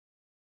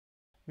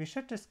We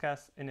should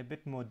discuss in a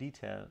bit more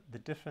detail the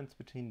difference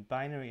between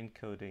binary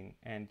encoding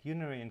and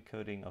unary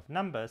encoding of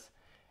numbers,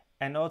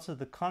 and also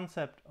the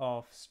concept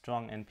of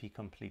strong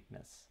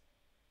NP-completeness.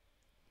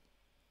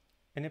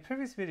 In a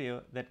previous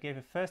video that gave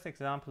a first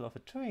example of a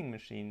Turing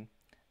machine,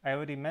 I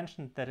already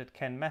mentioned that it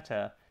can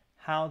matter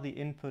how the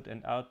input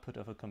and output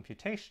of a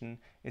computation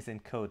is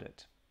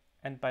encoded.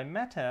 And by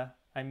matter,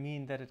 I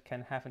mean that it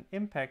can have an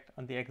impact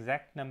on the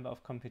exact number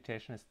of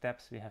computational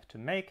steps we have to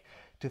make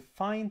to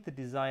find the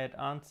desired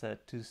answer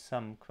to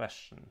some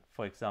question.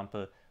 For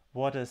example,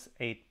 what is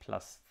 8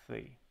 plus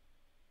 3?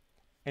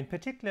 In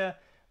particular,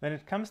 when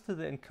it comes to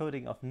the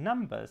encoding of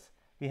numbers,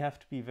 we have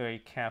to be very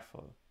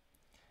careful.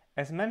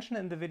 As mentioned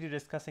in the video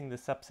discussing the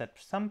subset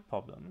sum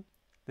problem,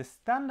 the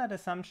standard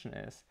assumption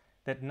is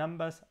that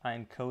numbers are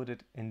encoded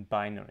in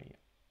binary.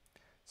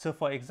 So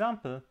for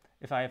example,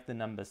 if I have the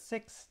number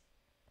 6,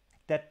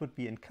 that would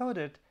be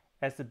encoded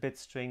as the bit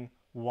string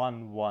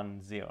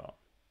 110.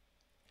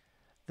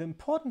 The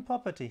important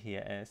property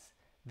here is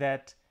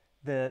that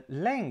the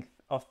length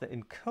of the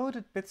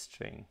encoded bit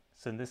string,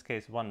 so in this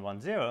case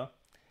 110,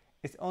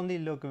 is only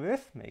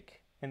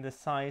logarithmic in the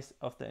size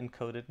of the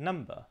encoded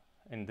number,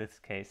 in this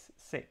case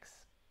 6.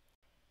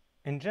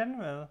 In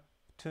general,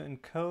 to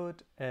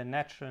encode a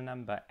natural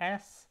number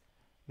s,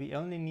 we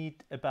only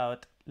need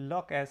about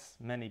log s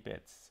many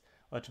bits,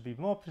 or to be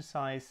more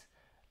precise,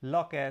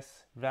 log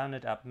s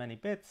rounded up many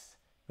bits,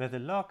 where the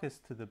log is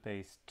to the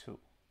base 2.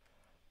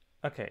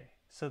 Okay,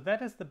 so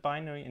that is the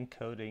binary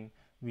encoding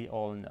we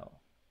all know.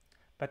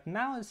 But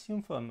now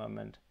assume for a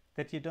moment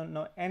that you don't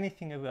know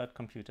anything about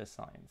computer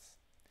science.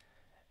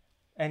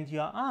 And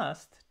you are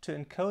asked to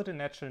encode a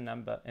natural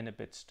number in a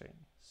bit string.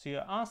 So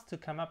you're asked to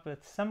come up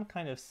with some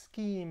kind of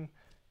scheme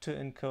to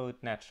encode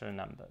natural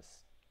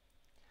numbers.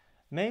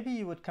 Maybe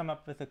you would come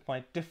up with a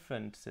quite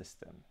different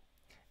system.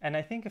 And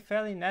I think a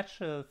fairly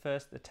natural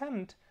first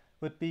attempt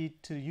would be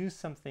to use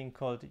something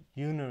called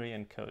unary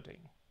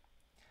encoding.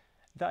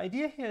 The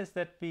idea here is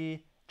that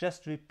we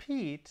just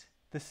repeat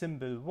the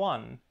symbol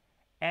 1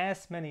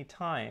 as many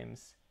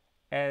times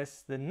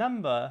as the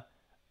number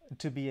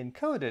to be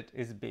encoded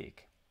is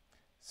big.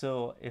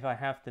 So if I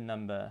have the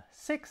number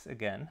 6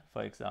 again,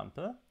 for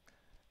example,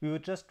 we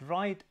would just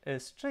write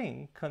a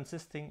string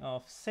consisting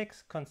of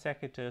 6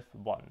 consecutive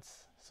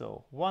 1s.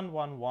 So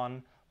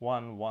 111,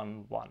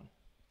 111.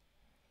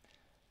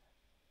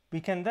 We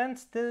can then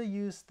still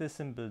use the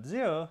symbol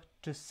 0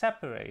 to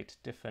separate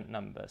different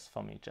numbers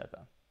from each other.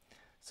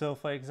 So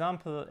for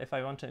example, if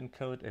I want to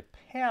encode a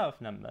pair of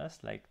numbers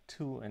like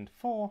 2 and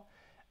 4,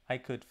 I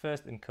could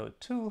first encode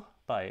 2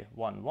 by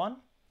 1, 1,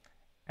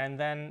 and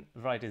then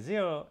write a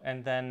 0,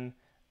 and then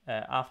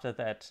after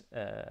that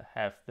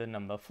have the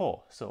number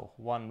 4, so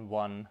 1,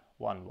 1,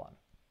 1, 1.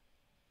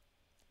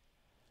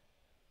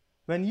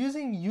 When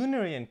using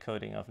unary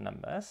encoding of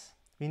numbers,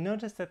 we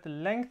notice that the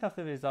length of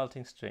the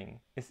resulting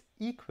string is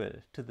equal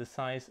to the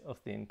size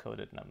of the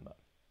encoded number.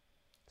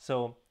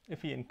 So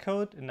if we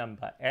encode a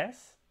number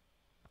s,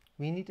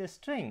 we need a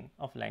string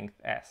of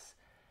length s,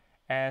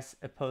 as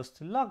opposed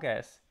to log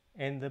s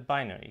in the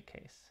binary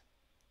case.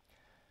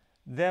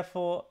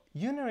 Therefore,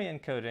 unary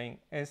encoding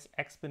is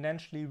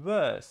exponentially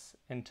worse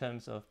in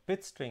terms of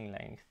bit string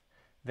length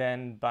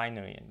than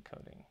binary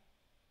encoding.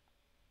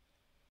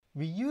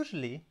 We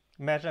usually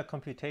measure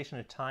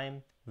computational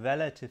time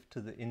relative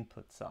to the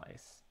input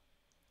size.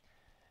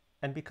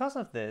 And because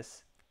of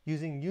this,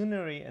 using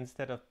unary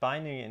instead of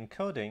binary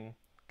encoding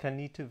can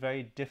lead to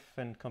very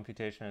different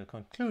computational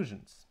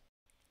conclusions.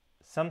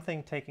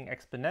 Something taking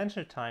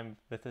exponential time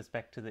with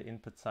respect to the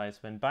input size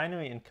when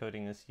binary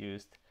encoding is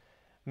used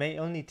may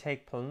only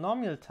take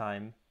polynomial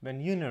time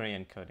when unary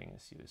encoding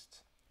is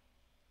used.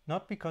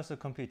 Not because the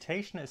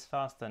computation is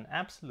faster in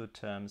absolute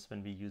terms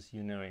when we use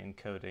unary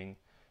encoding,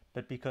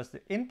 but because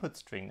the input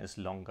string is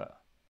longer.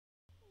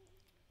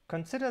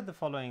 Consider the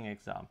following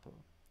example.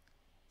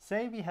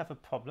 Say we have a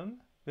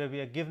problem where we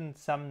are given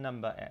some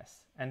number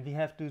s and we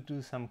have to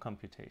do some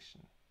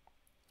computation.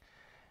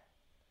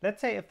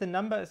 Let's say if the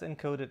number is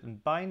encoded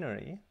in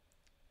binary,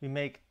 we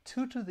make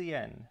 2 to the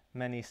n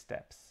many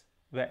steps,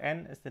 where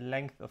n is the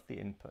length of the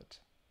input.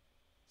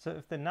 So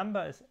if the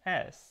number is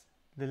s,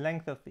 the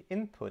length of the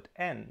input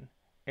n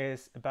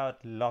is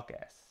about log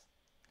s.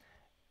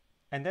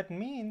 And that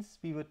means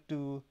we would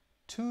do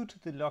 2 to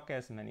the log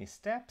s many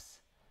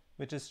steps,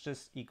 which is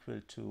just equal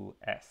to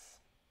s.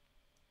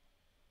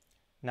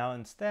 Now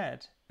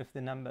instead, if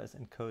the number is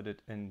encoded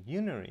in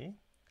unary,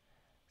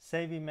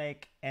 say we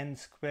make n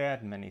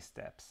squared many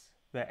steps,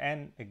 where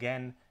n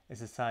again is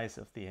the size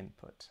of the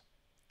input.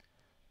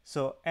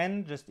 So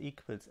n just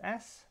equals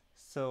s,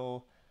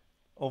 so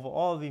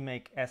overall we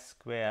make s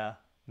squared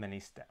many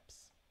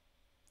steps.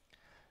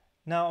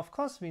 Now of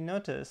course we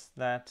notice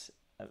that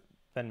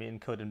when we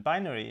encode in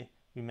binary,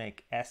 we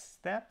make s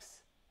steps,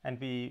 and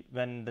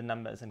when the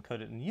number is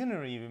encoded in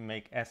unary, we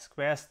make s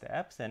squared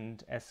steps,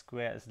 and s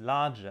squared is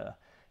larger,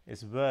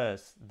 is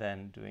worse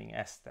than doing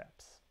s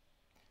steps.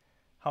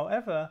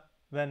 However,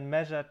 when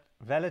measured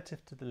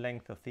relative to the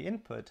length of the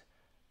input,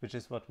 which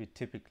is what we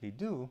typically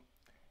do,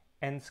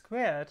 n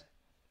squared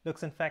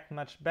looks in fact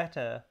much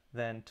better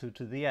than 2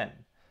 to the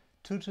n.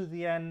 2 to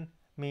the n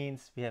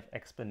means we have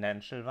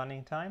exponential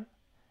running time,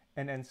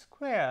 and n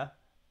square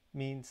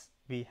means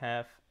we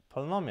have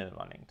polynomial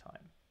running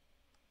time.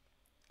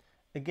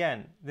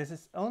 Again, this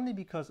is only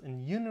because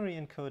in unary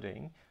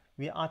encoding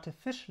we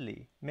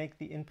artificially make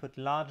the input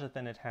larger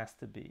than it has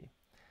to be.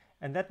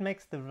 And that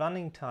makes the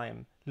running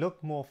time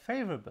look more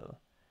favorable,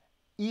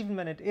 even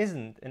when it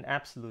isn't in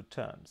absolute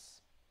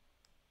terms.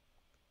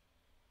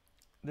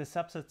 The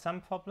subset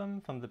sum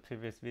problem from the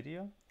previous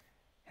video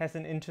has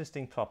an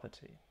interesting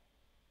property.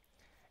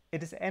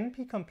 It is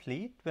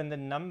NP-complete when the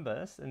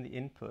numbers in the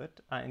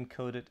input are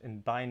encoded in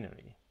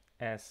binary,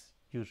 as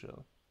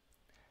usual.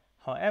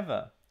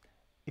 However,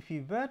 if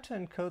we were to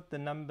encode the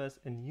numbers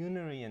in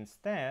unary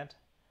instead,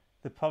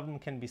 the problem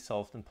can be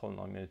solved in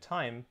polynomial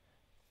time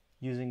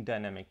using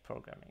dynamic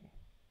programming.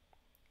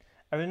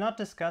 I will not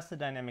discuss the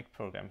dynamic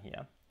program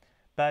here,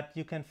 but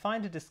you can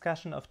find a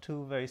discussion of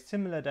two very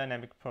similar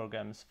dynamic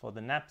programs for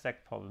the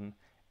knapsack problem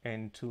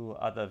in two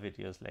other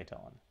videos later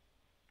on.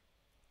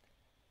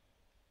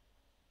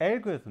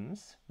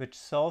 Algorithms which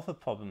solve a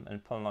problem in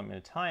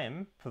polynomial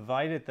time,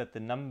 provided that the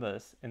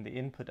numbers in the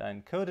input are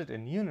encoded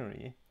in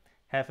unary,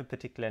 have a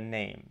particular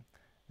name.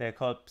 They are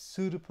called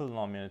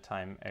pseudo-polynomial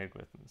time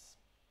algorithms.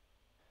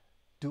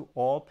 Do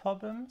all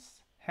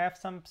problems have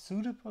some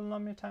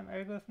pseudo-polynomial time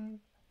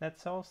algorithm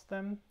that solves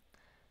them?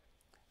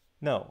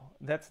 No,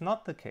 that's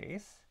not the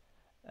case.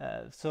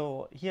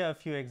 So here are a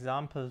few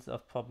examples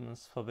of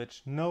problems for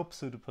which no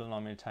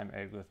pseudo-polynomial time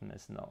algorithm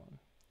is known.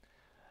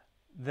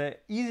 The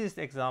easiest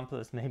example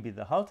is maybe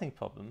the halting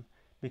problem,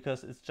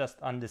 because it's just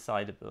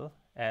undecidable,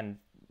 and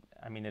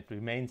I mean it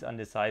remains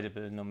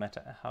undecidable no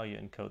matter how you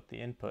encode the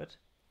input.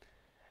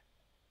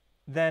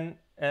 Then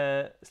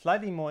a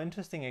slightly more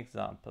interesting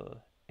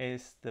example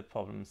is the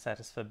problem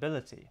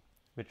satisfiability,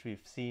 which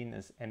we've seen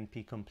as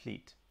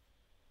NP-complete.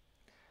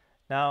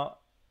 Now,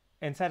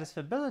 in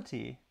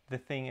satisfiability, the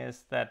thing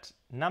is that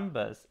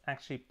numbers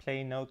actually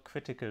play no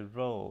critical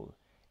role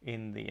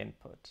in the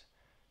input.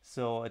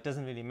 So it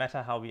doesn't really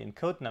matter how we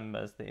encode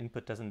numbers, the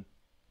input doesn't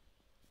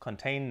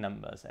contain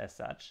numbers as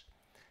such.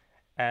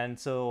 And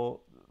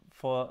so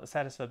for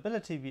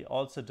satisfiability, we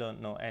also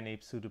don't know any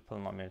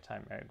pseudo-polynomial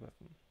time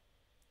algorithm.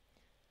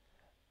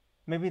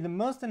 Maybe the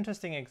most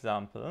interesting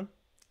example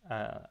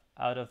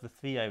out of the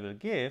three I will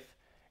give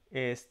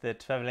is the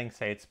traveling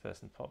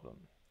salesperson problem.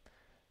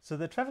 So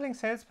the traveling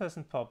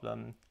salesperson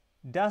problem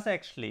does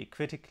actually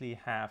critically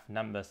have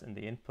numbers in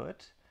the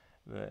input,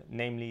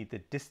 namely the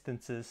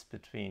distances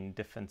between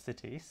different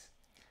cities.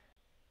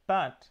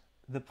 But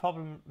the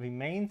problem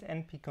remains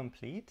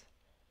NP-complete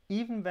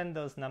even when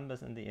those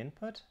numbers in the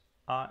input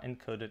are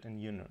encoded in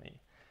unary.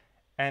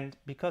 And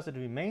because it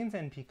remains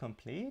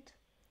NP-complete,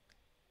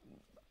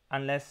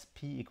 unless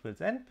p equals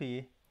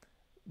NP,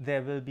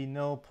 there will be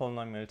no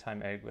polynomial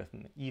time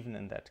algorithm even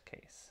in that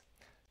case.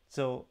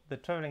 So the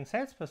traveling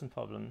salesperson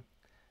problem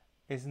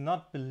is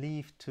not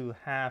believed to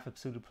have a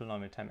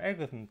pseudo-polynomial time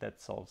algorithm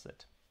that solves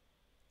it.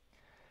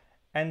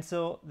 And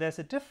so there's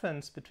a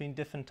difference between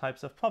different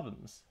types of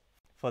problems.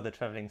 For the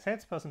traveling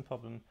salesperson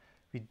problem,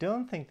 we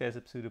don't think there's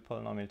a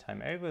pseudo-polynomial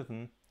time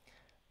algorithm,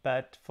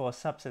 but for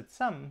subset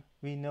sum,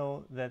 we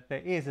know that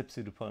there is a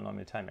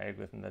pseudo-polynomial time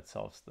algorithm that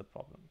solves the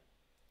problem.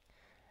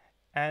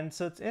 And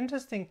so it's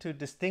interesting to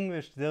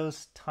distinguish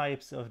those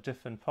types of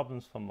different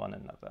problems from one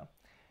another.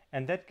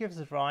 And that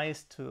gives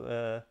rise to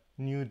a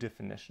new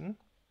definition.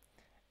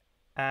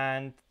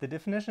 And the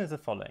definition is the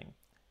following.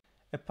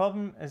 A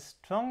problem is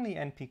strongly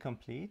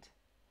NP-complete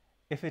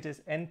if it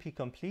is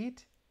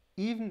NP-complete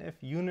even if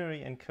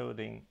unary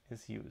encoding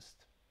is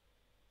used.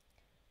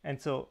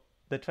 And so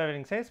the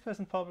traveling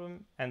salesperson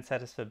problem and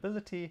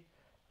satisfiability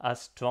are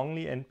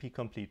strongly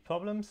NP-complete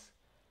problems,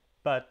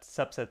 but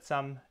subset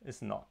sum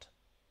is not.